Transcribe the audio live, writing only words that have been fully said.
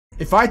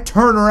If I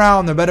turn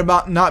around, there better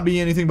not be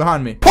anything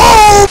behind me.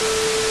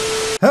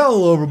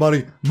 Hello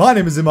everybody, my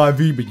name is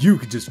MIV, but you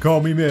can just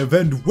call me Miv,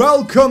 and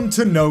welcome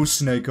to No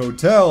Snake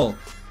Hotel.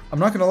 I'm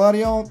not gonna lie to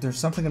y'all, there's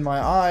something in my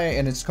eye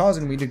and it's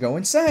causing me to go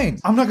insane.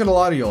 I'm not gonna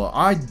lie to y'all,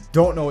 I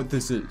don't know what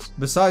this is.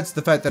 Besides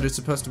the fact that it's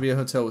supposed to be a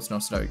hotel with no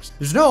snakes.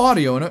 There's no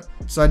audio in it,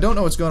 so I don't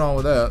know what's going on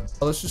with that.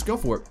 Well, let's just go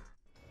for it.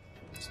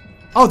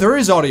 Oh, there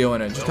is audio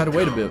in it, just had to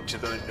wait a bit. To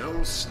the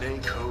No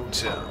Snake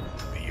Hotel,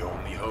 the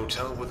only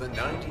hotel with a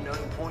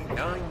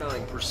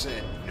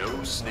 99.99%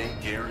 no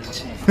snake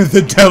guarantee.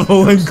 The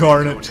devil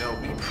incarnate. Hotel,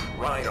 we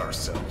pride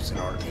ourselves in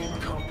our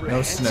incomprehensible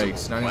No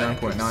snakes,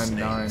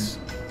 99.99%.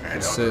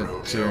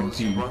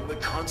 Guaranteed. Run the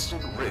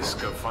constant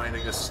risk of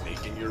finding a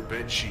snake in your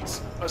bed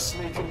sheets, a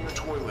snake in your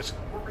toilet,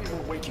 or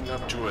even waking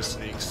up to a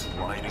snake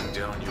sliding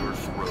down your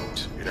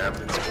throat. It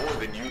happens more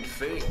than you'd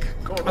think.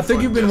 I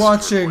think you've been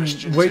watching.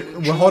 Wait,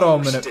 well, hold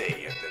on a minute.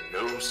 Stay at the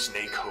No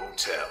Snake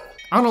Hotel.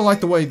 I don't like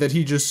the way that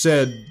he just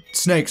said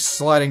snakes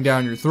sliding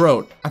down your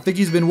throat. I think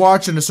he's been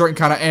watching a certain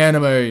kind of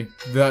anime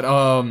that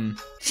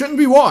shouldn't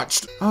be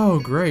watched. Oh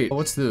great.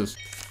 What's this?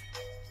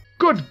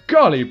 Good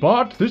golly,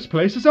 Bart, this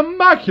place is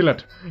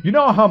immaculate! You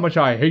know how much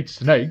I hate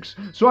snakes,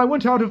 so I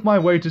went out of my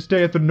way to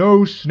stay at the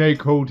No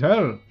Snake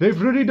Hotel.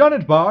 They've really done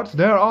it, Bart.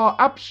 There are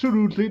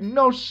absolutely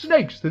no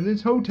snakes in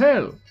this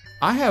hotel.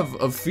 I have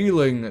a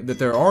feeling that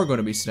there are going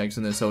to be snakes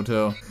in this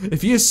hotel.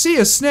 If you see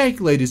a snake,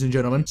 ladies and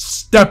gentlemen,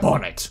 step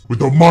on it! With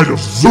the might of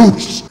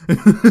Zeus!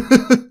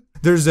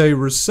 There's a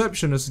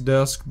receptionist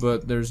desk,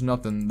 but there's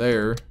nothing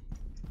there.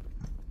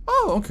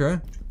 Oh, okay.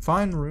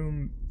 Find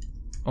room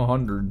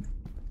 100.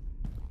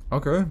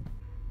 Okay.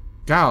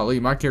 Golly,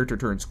 my character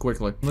turns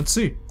quickly. Let's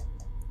see.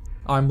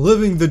 I'm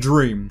living the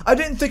dream. I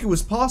didn't think it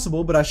was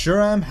possible, but I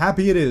sure am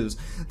happy it is.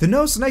 The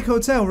No Snake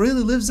Hotel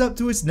really lives up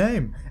to its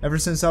name. Ever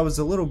since I was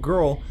a little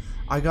girl,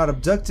 I got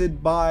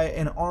abducted by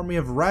an army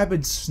of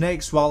rabid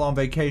snakes while on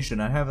vacation.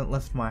 I haven't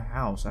left my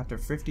house. After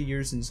 50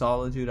 years in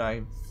solitude,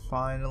 I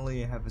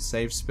finally have a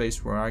safe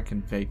space where I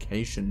can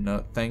vacation.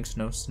 No, thanks,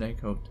 No Snake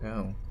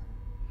Hotel.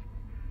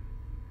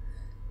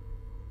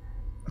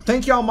 I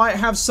think y'all might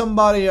have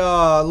somebody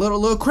a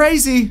little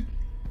crazy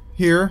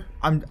here.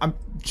 I'm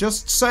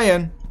just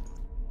saying.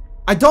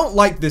 I don't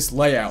like this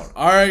layout,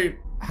 alright?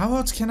 How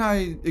else can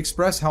I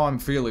express how I'm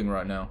feeling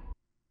right now?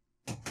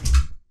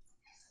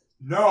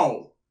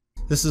 No!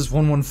 This is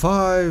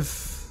 115,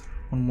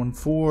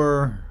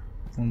 114,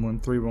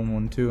 113,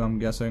 112, I'm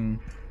guessing.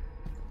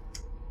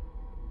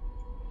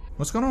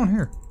 What's going on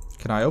here?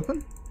 Can I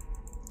open?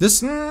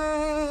 This,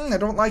 I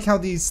don't like how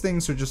these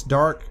things are just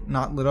dark,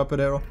 not lit up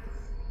at all.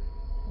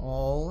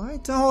 Oh, I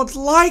don't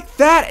like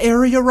that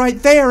area right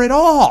there at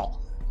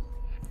all.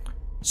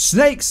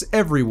 Snakes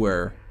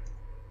everywhere.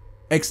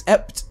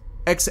 Except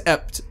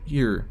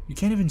here. You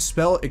can't even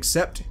spell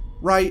except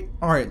right.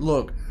 Alright,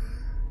 look.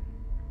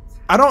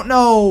 I don't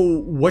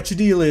know what your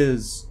deal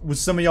is with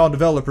some of y'all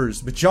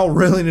developers, but y'all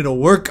really need to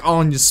work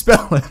on your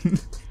spelling.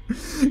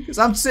 Because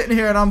I'm sitting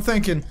here and I'm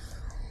thinking,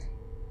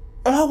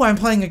 oh, I'm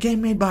playing a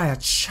game made by a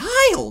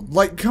child!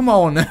 Like, come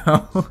on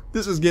now.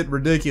 This is getting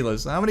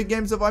ridiculous. How many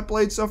games have I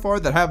played so far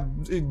that have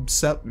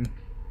except...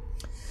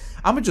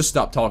 I'm gonna just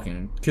stop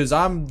talking, because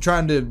I'm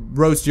trying to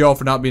roast y'all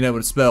for not being able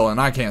to spell,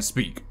 and I can't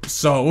speak.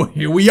 So,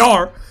 here we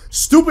are.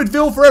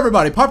 Stupidville for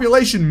everybody.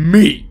 Population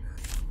me.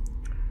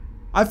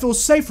 I feel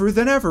safer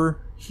than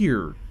ever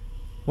here.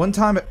 One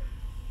time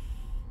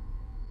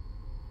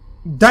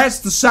That's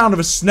the sound of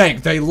a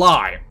snake. They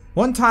lie.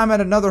 One time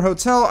at another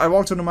hotel, I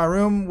walked into my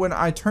room. When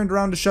I turned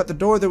around to shut the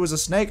door, there was a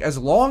snake as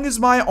long as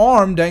my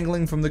arm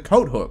dangling from the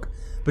coat hook.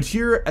 But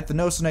here at the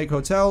No Snake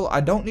Hotel,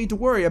 I don't need to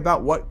worry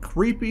about what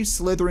creepy,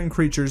 slithering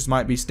creatures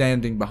might be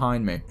standing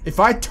behind me. If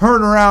I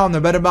turn around, there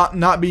better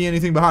not be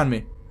anything behind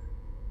me.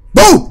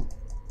 Boo!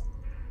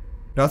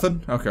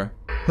 Nothing? Okay.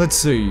 Let's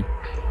see.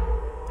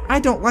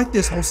 I don't like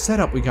this whole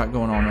setup we got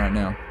going on right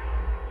now.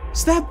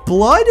 Is that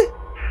blood?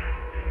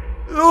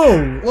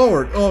 Oh,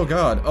 Lord. Oh,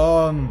 God.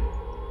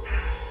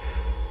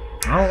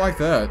 I don't like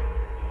that.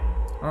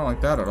 I don't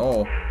like that at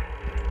all.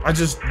 I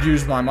just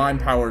used my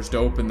mind powers to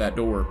open that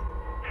door.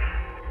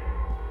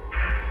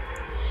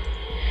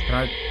 Can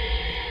I?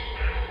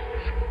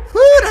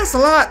 Whew, that's a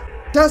lot.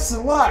 That's a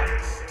lot.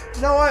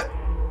 You know what?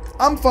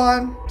 I'm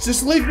fine.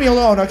 Just leave me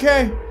alone,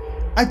 okay?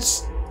 I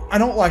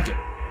don't like it.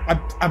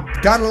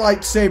 I've got a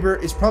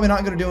lightsaber. It's probably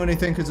not gonna do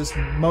anything because it's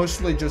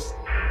mostly just...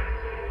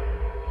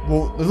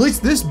 Well, at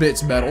least this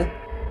bit's metal.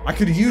 I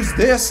could use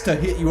this to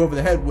hit you over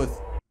the head with...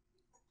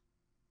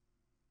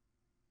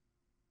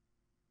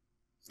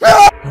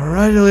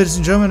 Alrighty, ladies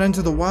and gentlemen,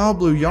 into the wild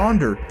blue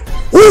yonder.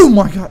 Oh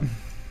my god!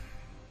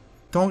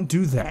 Don't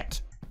do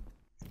that.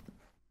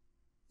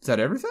 Is that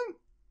everything?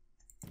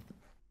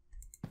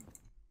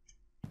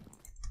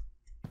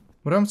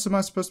 What else am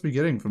I supposed to be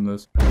getting from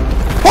this?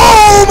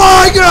 Oh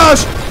my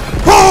gosh!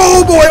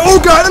 Oh boy! Oh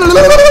god!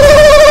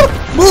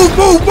 Move! Move!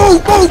 Move!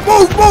 Move! Move!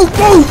 Move!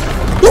 Move!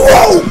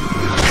 Whoa!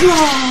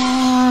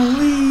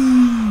 Golly!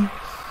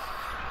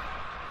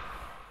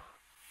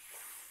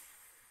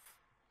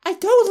 I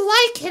don't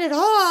like it at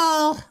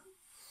all.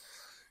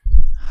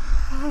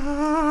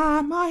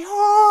 Ah, my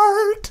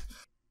heart.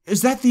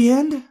 Is that the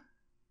end?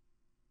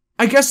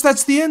 I guess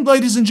that's the end,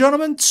 ladies and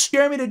gentlemen.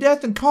 Scare me to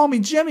death and call me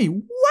Jimmy.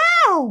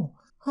 Wow.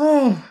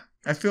 Oh,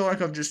 I feel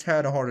like I've just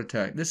had a heart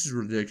attack. This is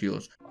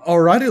ridiculous.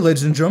 Alrighty,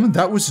 ladies and gentlemen,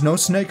 that was No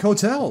Snake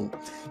Hotel.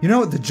 You know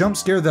what? The jump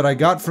scare that I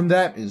got from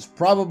that is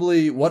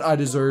probably what I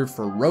deserve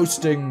for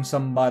roasting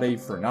somebody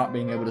for not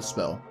being able to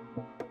spell.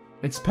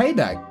 It's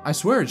payback. I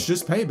swear, it's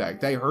just payback.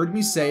 They heard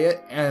me say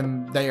it,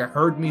 and they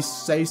heard me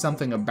say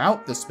something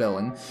about the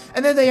spelling,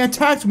 and then they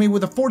attacked me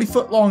with a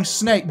 40-foot-long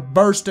snake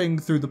bursting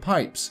through the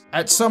pipes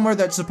at somewhere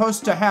that's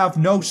supposed to have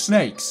no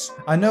snakes.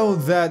 I know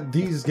that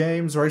these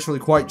games are actually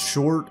quite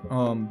short,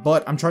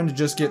 but I'm trying to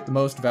just get the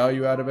most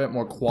value out of it,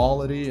 more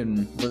quality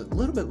and a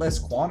little bit less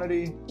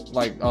quantity,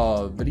 like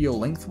video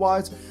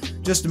length-wise,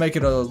 just to make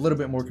it a little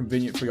bit more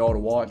convenient for y'all to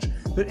watch.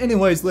 But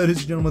anyways, ladies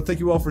and gentlemen,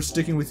 thank you all for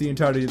sticking with the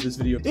entirety of this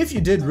video. If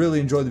you did really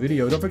enjoy the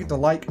video, don't forget to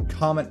like,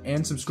 comment,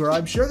 and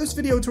subscribe. Share this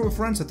video to a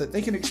friend so that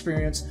they can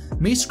experience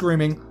me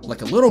screaming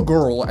like a little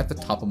girl at the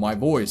top of my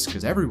voice,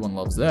 because everyone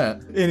loves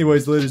that.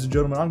 Anyways, ladies and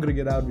gentlemen, I'm gonna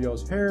get out of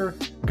y'all's hair.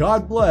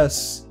 God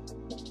bless,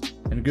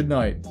 and good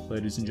night,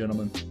 ladies and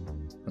gentlemen.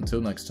 Until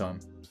next time.